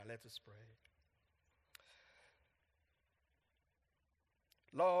Let us pray.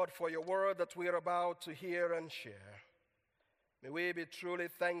 Lord, for your word that we are about to hear and share, may we be truly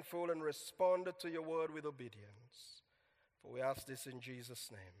thankful and respond to your word with obedience. For we ask this in Jesus'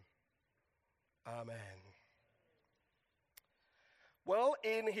 name. Amen. Well,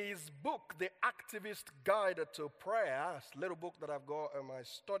 in his book, The Activist Guide to Prayer, a little book that I've got in my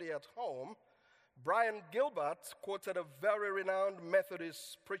study at home, Brian Gilbert quoted a very renowned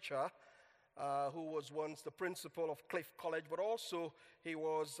Methodist preacher who was once the principal of Cliff College, but also he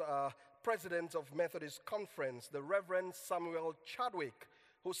was president of Methodist Conference, the Reverend Samuel Chadwick,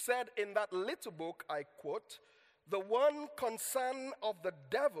 who said in that little book, I quote, "The one concern of the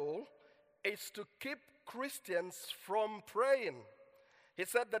devil is to keep Christians from praying." He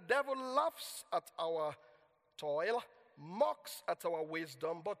said the devil laughs at our toil, mocks at our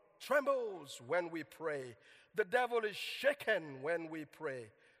wisdom, but trembles when we pray. The devil is shaken when we pray.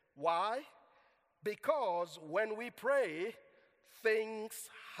 Why? Because when we pray, things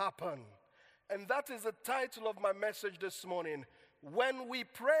happen. And that is the title of my message this morning. When we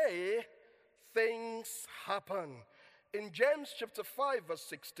pray, things happen. In James chapter 5 verse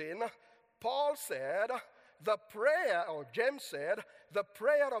 16, Paul said, James said, the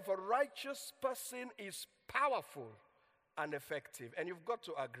prayer of a righteous person is powerful and effective. And you've got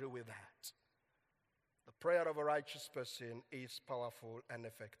to agree with that. The prayer of a righteous person is powerful and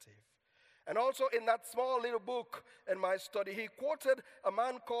effective. And also in that small little book in my study, he quoted a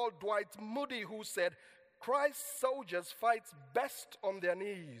man called Dwight Moody who said, Christ's soldiers fight best on their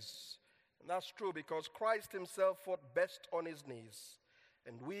knees. And that's true because Christ himself fought best on his knees.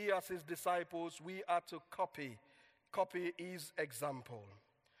 And we as his disciples, we are to copy his example.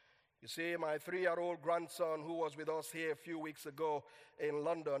 You see, my 3-year-old grandson who was with us here a few weeks ago in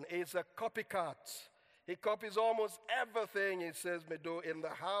London is a copycat. He copies almost everything he says me do in the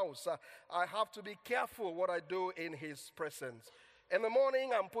house. I have to be careful what I do in his presence. In the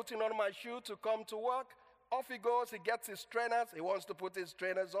morning, I'm putting on my shoe to come to work. Off he goes, he gets his trainers. He wants to put his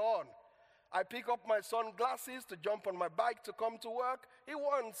trainers on. I pick up my sunglasses to jump on my bike to come to work. He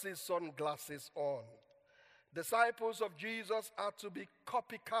wants his sunglasses on. Disciples of Jesus are to be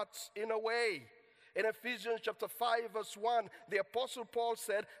copycats in a way. In Ephesians chapter 5 verse 1, the Apostle Paul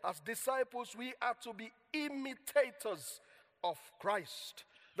said, as disciples we are to be imitators of Christ.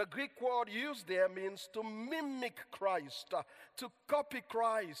 The Greek word used there means to mimic Christ, to copy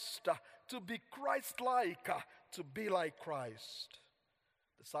Christ, to be Christ-like, to be like Christ.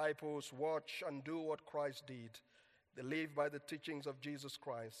 Disciples watch and do what Christ did. They live by the teachings of Jesus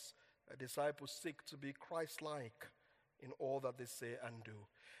Christ. Disciples seek to be Christ-like in all that they say and do.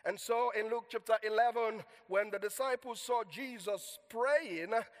 And so in Luke chapter 11, when the disciples saw Jesus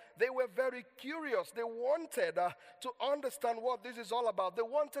praying, they were very curious. They wanted to understand what this is all about. They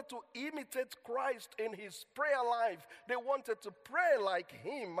wanted to imitate Christ in his prayer life. They wanted to pray like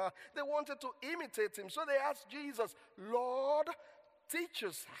him. They wanted to imitate him. So they asked Jesus, Lord, teach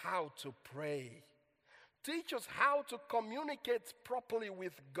us how to pray. Teach us how to communicate properly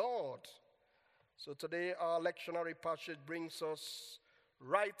with God. So today our lectionary passage brings us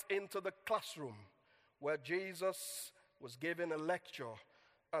right into the classroom where Jesus was giving a lecture,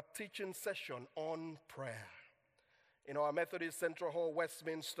 a teaching session on prayer. In our Methodist Central Hall,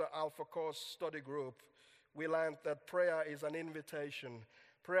 Westminster Alpha Course study group, we learned that prayer is an invitation.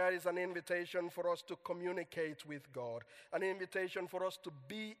 Prayer is an invitation for us to communicate with God, an invitation for us to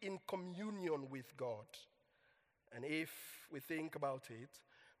be in communion with God. And if we think about it,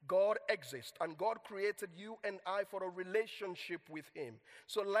 God exists and God created you and I for a relationship with him.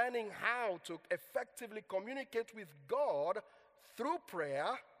 So learning how to effectively communicate with God through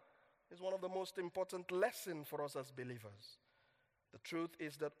prayer is one of the most important lessons for us as believers. The truth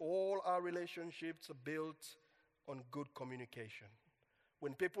is that all our relationships are built on good communication.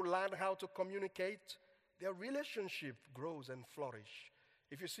 When people learn how to communicate, their relationship grows and flourishes.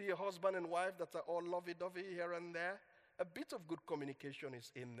 If you see a husband and wife that are all lovey-dovey here and there, a bit of good communication is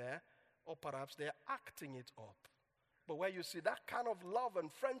in there, or perhaps they're acting it up. But where you see that kind of love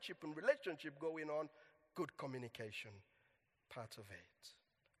and friendship and relationship going on, good communication, part of it.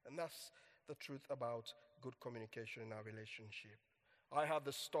 And that's the truth about good communication in our relationship. I have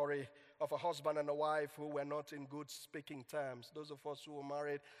the story of a husband and a wife who were not in good speaking terms. Those of us who are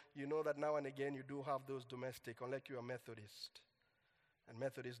married, you know that now and again you do have those domestic, unless you're a Methodist. And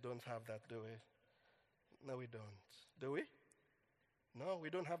Methodists don't have that, do we? No, we don't. Do we? No, we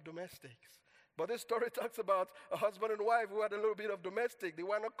don't have domestics. But this story talks about a husband and wife who had a little bit of domestic. They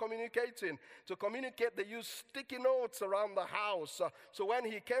were not communicating. To communicate, they used sticky notes around the house. So when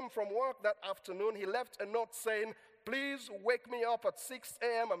he came from work that afternoon, he left a note saying, please wake me up at 6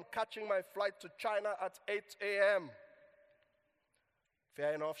 a.m. I'm catching my flight to China at 8 a.m.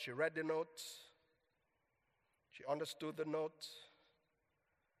 Fair enough, she read the note. She understood the note.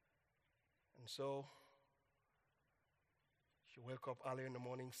 And so, she woke up early in the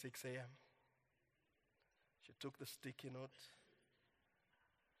morning, 6 a.m. She took the sticky note.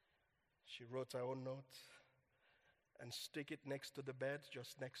 She wrote her own note and stick it next to the bed,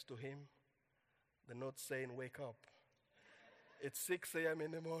 just next to him. The note saying, wake up. It's 6 a.m.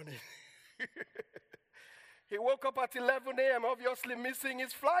 in the morning. He woke up at 11 a.m., obviously missing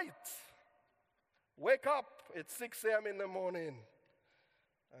his flight. Wake up, it's 6 a.m. in the morning.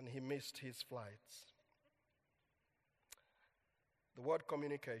 And he missed his flight. The word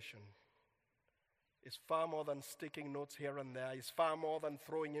communication is far more than sticking notes here and there. It's far more than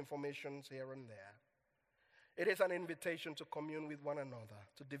throwing information here and there. It is an invitation to commune with one another,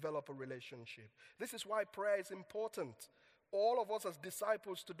 to develop a relationship. This is why prayer is important. All of us as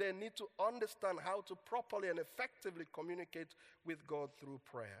disciples today need to understand how to properly and effectively communicate with God through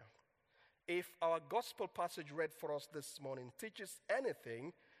prayer. If our gospel passage read for us this morning teaches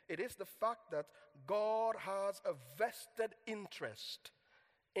anything, it is the fact that God has a vested interest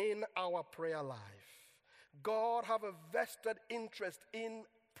in our prayer life. God has a vested interest in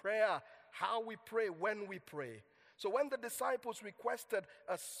prayer, how we pray, when we pray. So when the disciples requested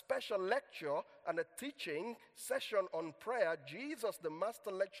a special lecture and a teaching session on prayer, Jesus, the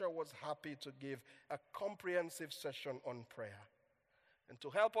master lecturer, was happy to give a comprehensive session on prayer. And to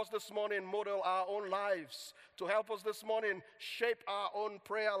help us this morning model our own lives, to help us this morning shape our own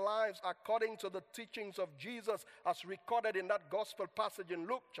prayer lives according to the teachings of Jesus as recorded in that gospel passage in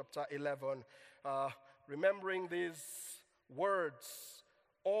Luke chapter 11. Remembering these words,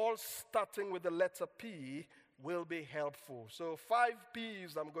 all starting with the letter P, will be helpful. So 5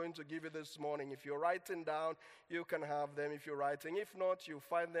 P's I'm going to give you this morning. If you're writing down, you can have them if you're writing. If not, you'll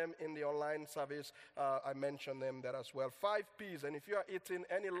find them in the online service. I mentioned them there as well. 5 P's. And if you are eating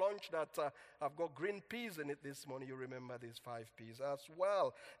any lunch that I've got green peas in it this morning, you remember these 5 P's as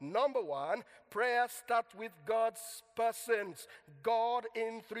well. Number 1, prayer starts with God's persons. God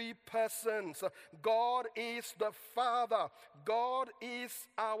in 3 persons. God is the Father. God is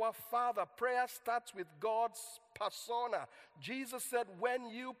our Father. Prayer starts with God's persona. Jesus said, when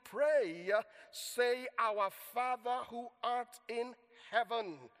you pray, say, our Father who art in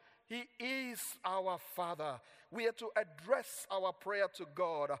heaven. He is our Father. We are to address our prayer to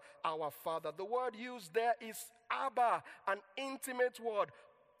God, our Father. The word used there is Abba, an intimate word.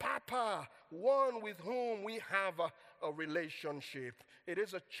 Papa, one with whom we have a relationship. It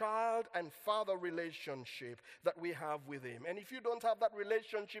is a child and father relationship that we have with him. And if you don't have that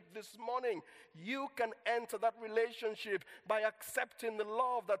relationship this morning, you can enter that relationship by accepting the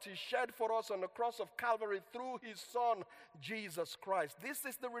love that he shed for us on the cross of Calvary through his Son, Jesus Christ. This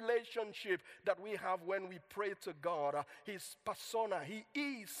is the relationship that we have when we pray to God. His persona, he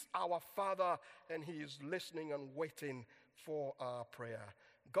is our Father, and he is listening and waiting for our prayer.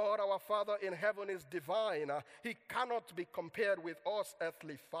 God, our Father in heaven, is divine. He cannot be compared with us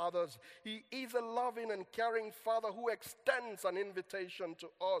earthly fathers. He is a loving and caring Father who extends an invitation to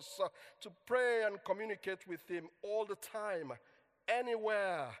us to pray and communicate with him all the time,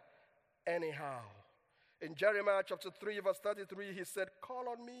 anywhere, anyhow. In Jeremiah chapter 3, verse 33, he said, call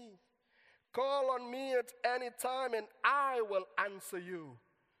on me. Call on me at any time and I will answer you.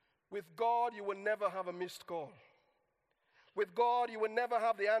 With God, you will never have a missed call. With God, you will never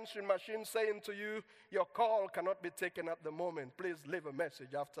have the answering machine saying to you, your call cannot be taken at the moment. Please leave a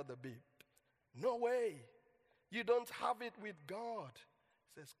message after the beep. No way. You don't have it with God.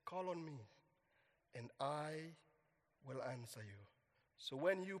 He says, call on me, and I will answer you. So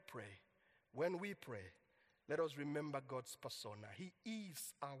when you pray, when we pray, let us remember God's persona. He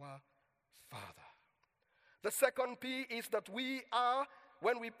is our Father. The second P is that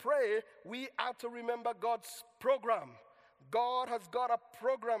when we pray, we are to remember God's program. God has got a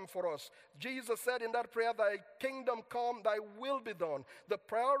program for us. Jesus said in that prayer, thy kingdom come, thy will be done. The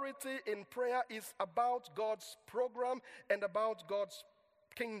priority in prayer is about God's program and about God's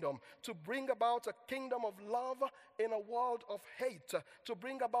kingdom. To bring about a kingdom of love in a world of hate. To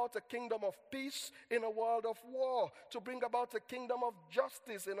bring about a kingdom of peace in a world of war. To bring about a kingdom of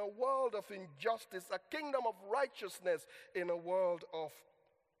justice in a world of injustice. A kingdom of righteousness in a world of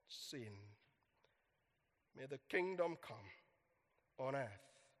sin. May the kingdom come on earth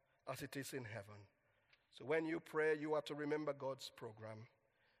as it is in heaven. So when you pray, you are to remember God's program.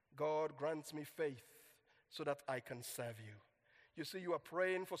 God grants me faith so that I can serve you. You see, you are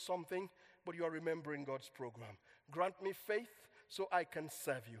praying for something, but you are remembering God's program. Grant me faith so I can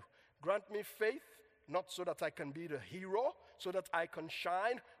serve you. Grant me faith not so that I can be the hero, so that I can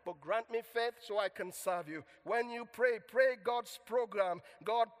shine, but grant me faith so I can serve you. When you pray, pray God's program.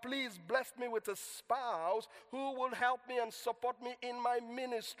 God, please bless me with a spouse who will help me and support me in my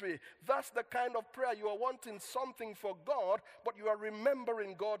ministry. That's the kind of prayer. You are wanting something for God, but you are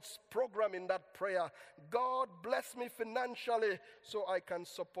remembering God's program in that prayer. God, bless me financially so I can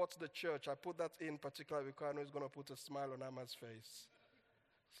support the church. I put that in particular because I know it's going to put a smile on Emma's face.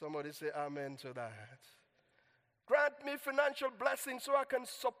 Somebody say amen to that. Grant me financial blessings so I can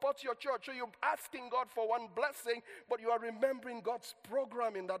support your church. So you're asking God for one blessing, but you are remembering God's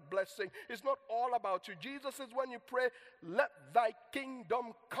program in that blessing. It's not all about you. Jesus says when you pray, let thy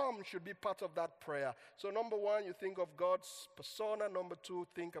kingdom come should be part of that prayer. So number one, you think of God's persona. Number two,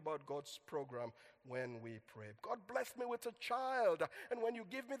 think about God's program when we pray. God bless me with a child. And when you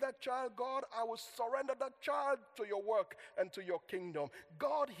give me that child, God, I will surrender that child to your work and to your kingdom.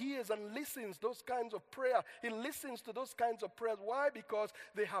 God hears and listens those kinds of prayer. He listens to those kinds of prayers. Why? Because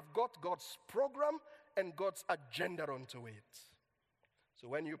they have got God's program and God's agenda onto it. So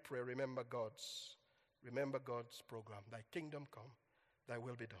when you pray, remember God's program. Thy kingdom come, thy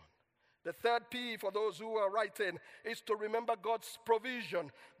will be done. The third P for those who are writing is to remember God's provision.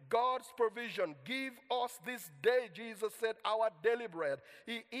 God's provision. Give us this day, Jesus said, our daily bread.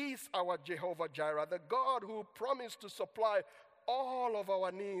 He is our Jehovah Jireh, the God who promised to supply all of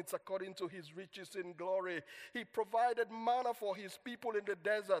our needs according to his riches in glory. He provided manna for his people in the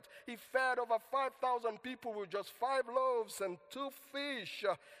desert. He fed over 5,000 people with just 5 loaves and 2 fish.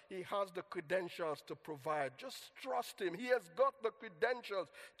 He has the credentials to provide. Just trust him. He has got the credentials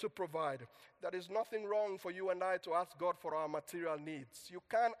to provide. There is nothing wrong for you and I to ask God for our material needs. You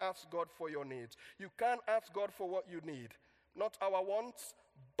can ask God for your needs. You can ask God for what you need. Not our wants,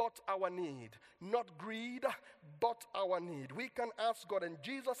 but our need. Not greed, but our need. We can ask God. And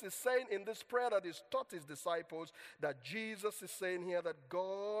Jesus is saying in this prayer that he's taught his disciples, that Jesus is saying here that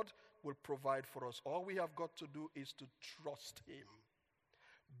God will provide for us. All we have got to do is to trust him.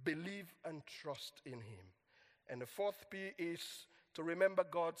 Believe and trust in him. And the fourth P is to remember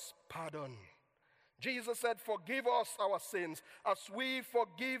God's pardon. Jesus said, forgive us our sins as we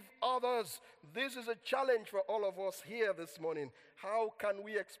forgive others. This is a challenge for all of us here this morning. How can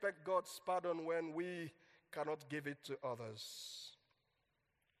we expect God's pardon when we cannot give it to others?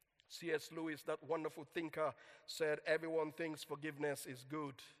 C.S. Lewis, that wonderful thinker, said, everyone thinks forgiveness is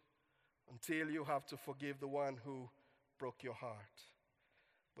good until you have to forgive the one who broke your heart.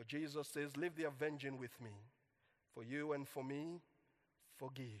 But Jesus says, leave the avenging with me. For you and for me,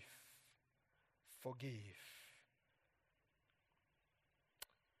 forgive. Forgive.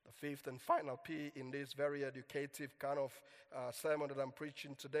 The fifth and final P in this very educative kind of sermon that I'm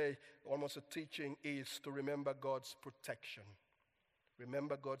preaching today, almost a teaching, is to remember God's protection.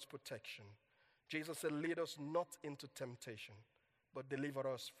 Remember God's protection. Jesus said, lead us not into temptation, but deliver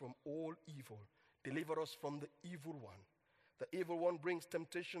us from all evil. Deliver us from the evil one. The evil one brings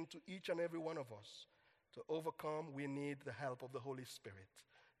temptation to each and every one of us. To overcome, we need the help of the Holy Spirit.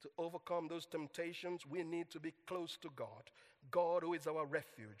 To overcome those temptations, we need to be close to God. God who is our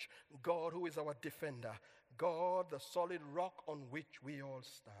refuge. God who is our defender. God, the solid rock on which we all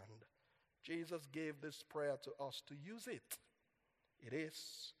stand. Jesus gave this prayer to us to use it. It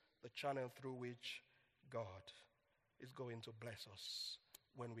is the channel through which God is going to bless us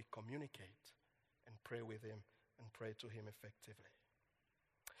when we communicate and pray with him and pray to him effectively.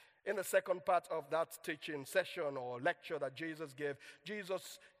 In the second part of that teaching session or lecture that Jesus gave,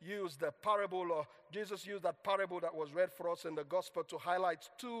 Jesus used that parable that was read for us in the gospel to highlight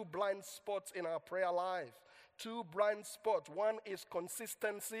 2 blind spots in our prayer life. 2 blind spots. One is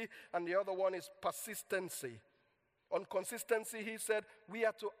consistency and the other one is persistency. On consistency, he said, we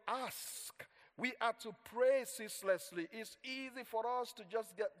are to ask. We are to pray ceaselessly. It's easy for us to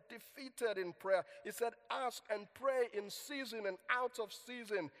just get defeated in prayer. He said, ask and pray in season and out of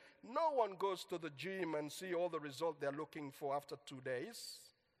season. No one goes to the gym and see all the result they're looking for after 2 days.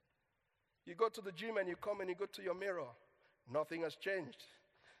 You go to the gym and you come and you go to your mirror. Nothing has changed.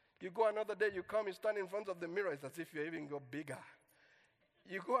 You go another day, you come, you stand in front of the mirror. It's as if you even got bigger.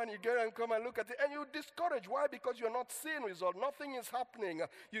 You go and you get and come and look at it and you're discouraged. Why? Because you're not seeing result. Nothing is happening.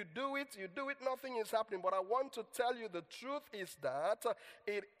 You do it, nothing is happening. But I want to tell you the truth is that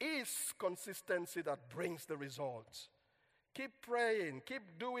it is consistency that brings the results. Keep praying.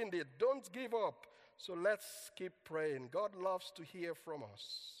 Keep doing it. Don't give up. So let's keep praying. God loves to hear from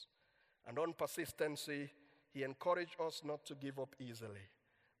us. And on persistency, he encouraged us not to give up easily.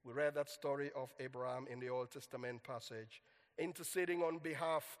 We read that story of Abraham in the Old Testament passage, interceding on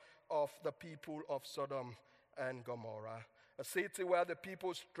behalf of the people of Sodom and Gomorrah. a city where the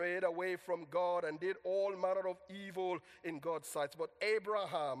people strayed away from God and did all manner of evil in God's sight. But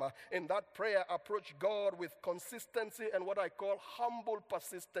Abraham, in that prayer, approached God with consistency and what I call humble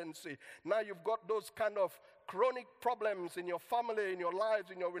persistency. Now you've got those kind of chronic problems in your family, in your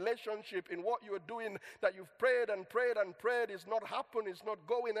lives, in your relationship, in what you're doing, that you've prayed and prayed and prayed, it's not happening, it's not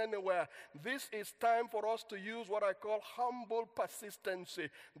going anywhere. This is time for us to use what I call humble persistency.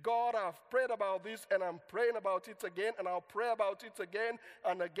 God, I've prayed about this and I'm praying about it again, and I'll pray about it again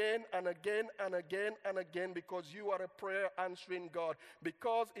and again and again and again and again, because you are a prayer answering God.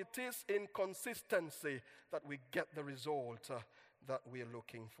 Because it is in consistency that we get the result that we're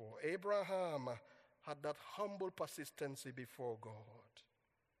looking for. Abraham had that humble persistency before God.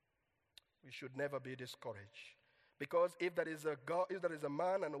 We should never be discouraged, because if there is a God, if there is a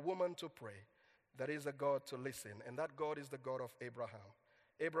man and a woman to pray, there is a God to listen, and that God is the God of Abraham.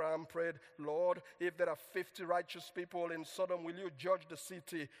 Abraham prayed, Lord, if there are 50 righteous people in Sodom, will you judge the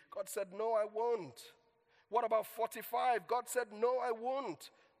city? God said, no, I won't. What about 45? God said, no, I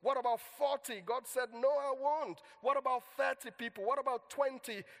won't. What about 40? God said, no, I won't. What about 30 people? What about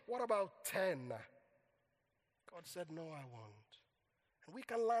 20? What about 10? God said, no, I won't. And we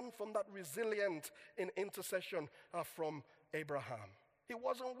can learn from that resilience in intercession from Abraham. He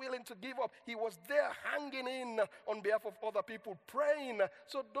wasn't willing to give up. He was there hanging in on behalf of other people, praying.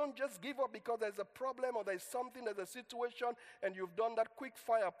 So don't just give up because there's a problem or there's something, there's a situation, and you've done that quick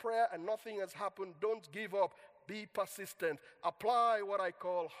fire prayer and nothing has happened. Don't give up. Be persistent. Apply what I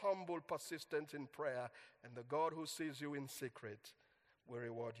call humble persistence in prayer, and the God who sees you in secret will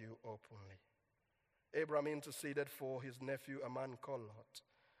reward you openly. Abraham interceded for his nephew, a man called Lot,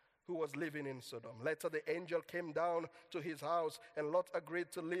 who was living in Sodom. Later, the angel came down to his house, and Lot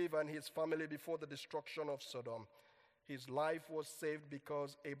agreed to live and his family before the destruction of Sodom. His life was saved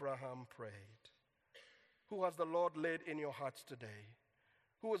because Abraham prayed. Who has the Lord laid in your hearts today?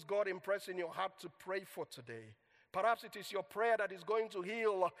 Who has God impressed in your heart to pray for today? Perhaps it is your prayer that is going to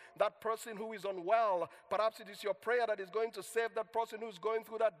heal that person who is unwell. Perhaps it is your prayer that is going to save that person who is going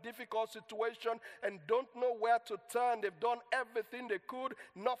through that difficult situation and don't know where to turn. They've done everything they could.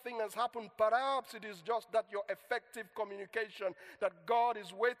 Nothing has happened. Perhaps it is just that your effective communication that God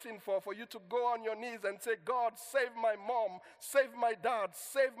is waiting for you to go on your knees and say, God, save my mom, save my dad,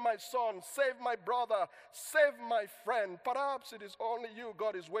 save my son, save my brother, save my friend. Perhaps it is only you.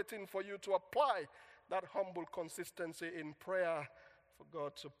 God is waiting for you to apply that humble consistency in prayer for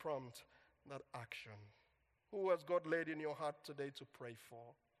God to prompt that action. Who has God laid in your heart today to pray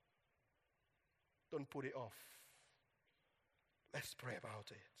for? Don't put it off. Let's pray about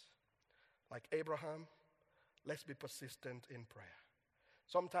it. Like Abraham, let's be persistent in prayer.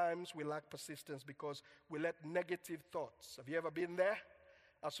 Sometimes we lack persistence because we let negative thoughts. Have you ever been there?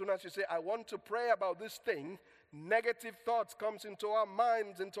 As soon as you say, I want to pray about this thing, negative thoughts comes into our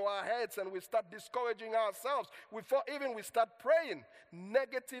minds, into our heads, and we start discouraging ourselves. Before even we start praying,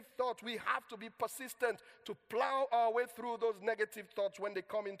 negative thoughts, we have to be persistent to plow our way through those negative thoughts when they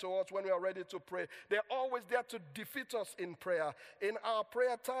come into us, when we are ready to pray. They're always there to defeat us in prayer. In our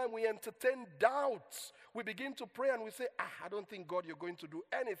prayer time, we entertain doubts. We begin to pray and we say, I don't think, God, you're going to do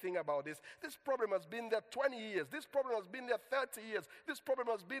anything about this. This problem has been there 20 years. This problem has been there 30 years. This problem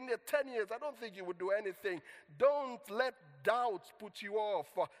has been there 10 years. I don't think you would do anything. Don't let doubts put you off.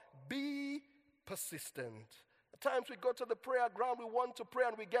 Be persistent. At times we go to the prayer ground, we want to pray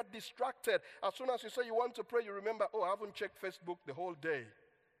and we get distracted. As soon as you say you want to pray, you remember, I haven't checked Facebook the whole day.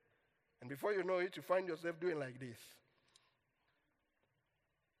 And before you know it, you find yourself doing like this.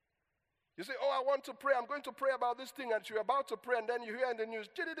 You say, I want to pray. I'm going to pray about this thing. And you're about to pray. And then you hear in the news,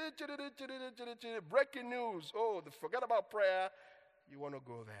 breaking news. Forget about prayer. You want to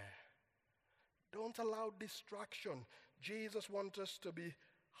go there. Don't allow distraction. Jesus wants us to be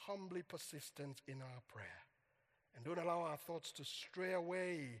humbly persistent in our prayer. And don't allow our thoughts to stray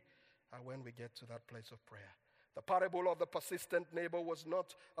away when we get to that place of prayer. The parable of the persistent neighbor was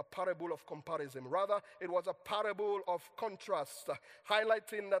not a parable of comparison. Rather, it was a parable of contrast,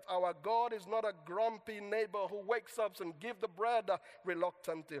 highlighting that our God is not a grumpy neighbor who wakes up and gives the bread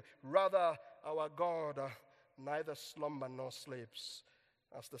reluctantly. Rather, our God neither slumber nor sleeps.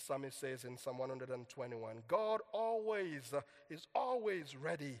 As the psalmist says in Psalm 121, God is always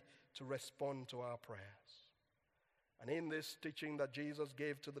ready to respond to our prayers. And in this teaching that Jesus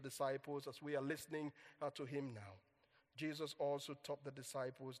gave to the disciples as we are listening to him now, Jesus also taught the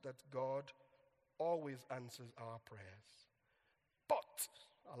disciples that God always answers our prayers. But,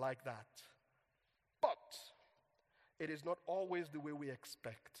 I like that, but it is not always the way we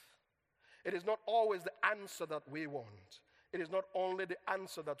expect. It is not always the answer that we want. It is not only the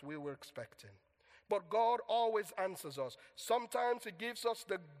answer that we were expecting. But God always answers us. Sometimes He gives us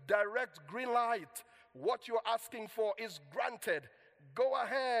the direct green light. What you're asking for is granted. Go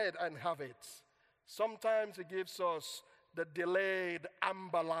ahead and have it. Sometimes He gives us the delayed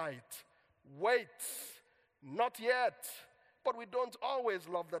amber light. Wait, not yet. But we don't always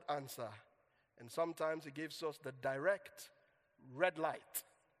love that answer. And sometimes He gives us the direct red light.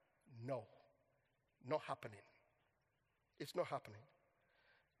 No, not happening. It's not happening.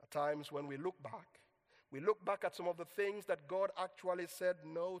 At times when we look back at some of the things that God actually said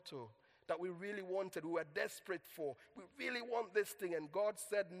no to, that we really wanted, we were desperate for. We really want this thing, and God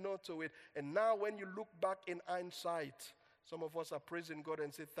said no to it. And now when you look back in hindsight, some of us are praising God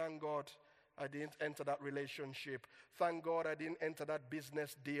and say, thank God I didn't enter that relationship. Thank God I didn't enter that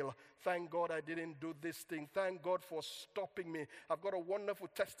business deal. Thank God I didn't do this thing. Thank God for stopping me. I've got a wonderful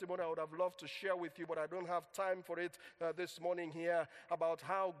testimony I would have loved to share with you, but I don't have time for it this morning here, about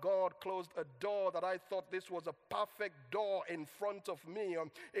how God closed a door that I thought this was a perfect door in front of me.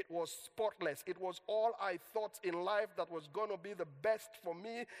 It was spotless. It was all I thought in life that was going to be the best for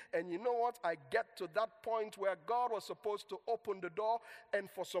me. And you know what? I get to that point where God was supposed to open the door,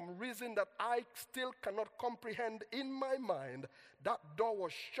 and for some reason that I still cannot comprehend in my mind, that door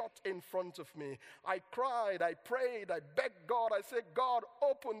was shut in front of me. I cried, I prayed, I begged God. I said, God,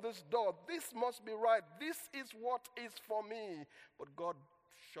 open this door. This must be right. This is what is for me. But God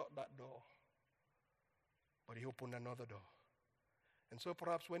shut that door. But He opened another door. And so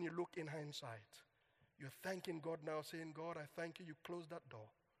perhaps when you look in hindsight, you're thanking God now, saying, God, I thank you, you closed that door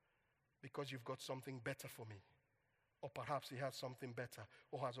because you've got something better for me. Or perhaps He has something better,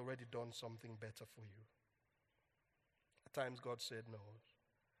 or has already done something better for you. At times God said no.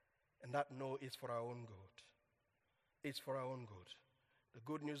 And that no is for our own good. It's for our own good. The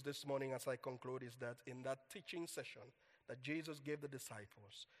good news this morning as I conclude is that in that teaching session that Jesus gave the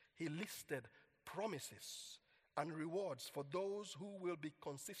disciples, He listed promises and rewards for those who will be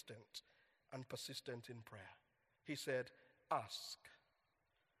consistent and persistent in prayer. He said, ask,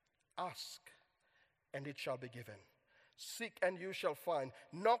 and it shall be given. Seek and you shall find.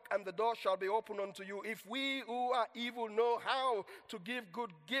 Knock and the door shall be opened unto you. If we who are evil know how to give good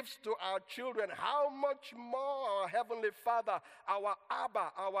gifts to our children, how much more our Heavenly Father, our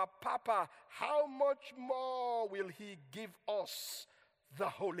Abba, our Papa, how much more will He give us the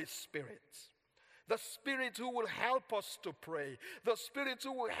Holy Spirit? The Spirit who will help us to pray. The Spirit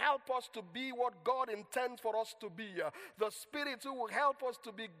who will help us to be what God intends for us to be. The Spirit who will help us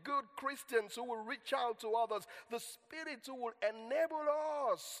to be good Christians who will reach out to others. The Spirit who will enable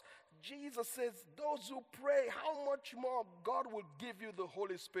us. Jesus says, those who pray, how much more God will give you the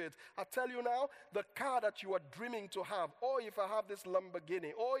Holy Spirit. I tell you now, the car that you are dreaming to have, or if I have this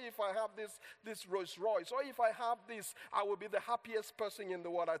Lamborghini, or if I have this Rolls Royce, or if I have this, I will be the happiest person in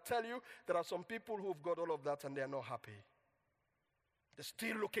the world. I tell you, there are some people who've got all of that and they're not happy. They're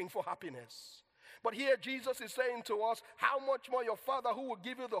still looking for happiness. But here Jesus is saying to us, how much more your Father who will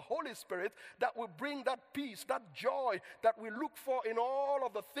give you the Holy Spirit that will bring that peace, that joy that we look for in all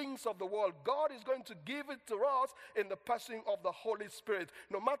of the things of the world. God is going to give it to us in the person of the Holy Spirit.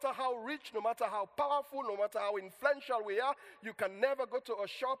 No matter how rich, no matter how powerful, no matter how influential we are, you can never go to a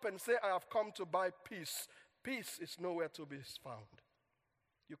shop and say, I have come to buy peace. Peace is nowhere to be found.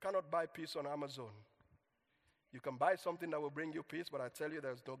 You cannot buy peace on Amazon. You can buy something that will bring you peace, but I tell you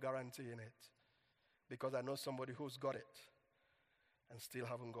there's no guarantee in it. Because I know somebody who's got it and still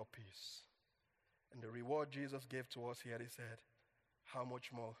haven't got peace. And the reward Jesus gave to us here, He said, how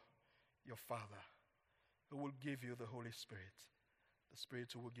much more your Father who will give you the Holy Spirit, the Spirit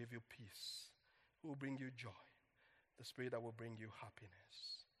who will give you peace, who will bring you joy, the Spirit that will bring you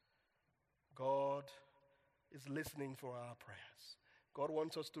happiness. God is listening for our prayers. God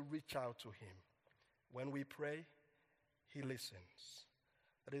wants us to reach out to Him. When we pray, He listens.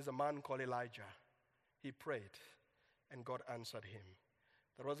 There is a man called Elijah. He prayed, and God answered him.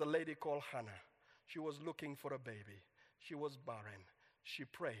 There was a lady called Hannah. She was looking for a baby. She was barren. She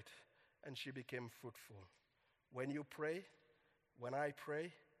prayed, and she became fruitful. When you pray, when I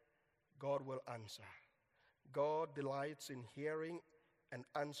pray, God will answer. God delights in hearing and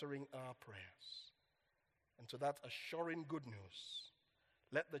answering our prayers. And to that assuring good news,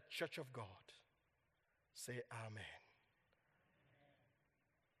 let the church of God say amen.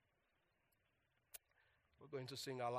 We're going to sing our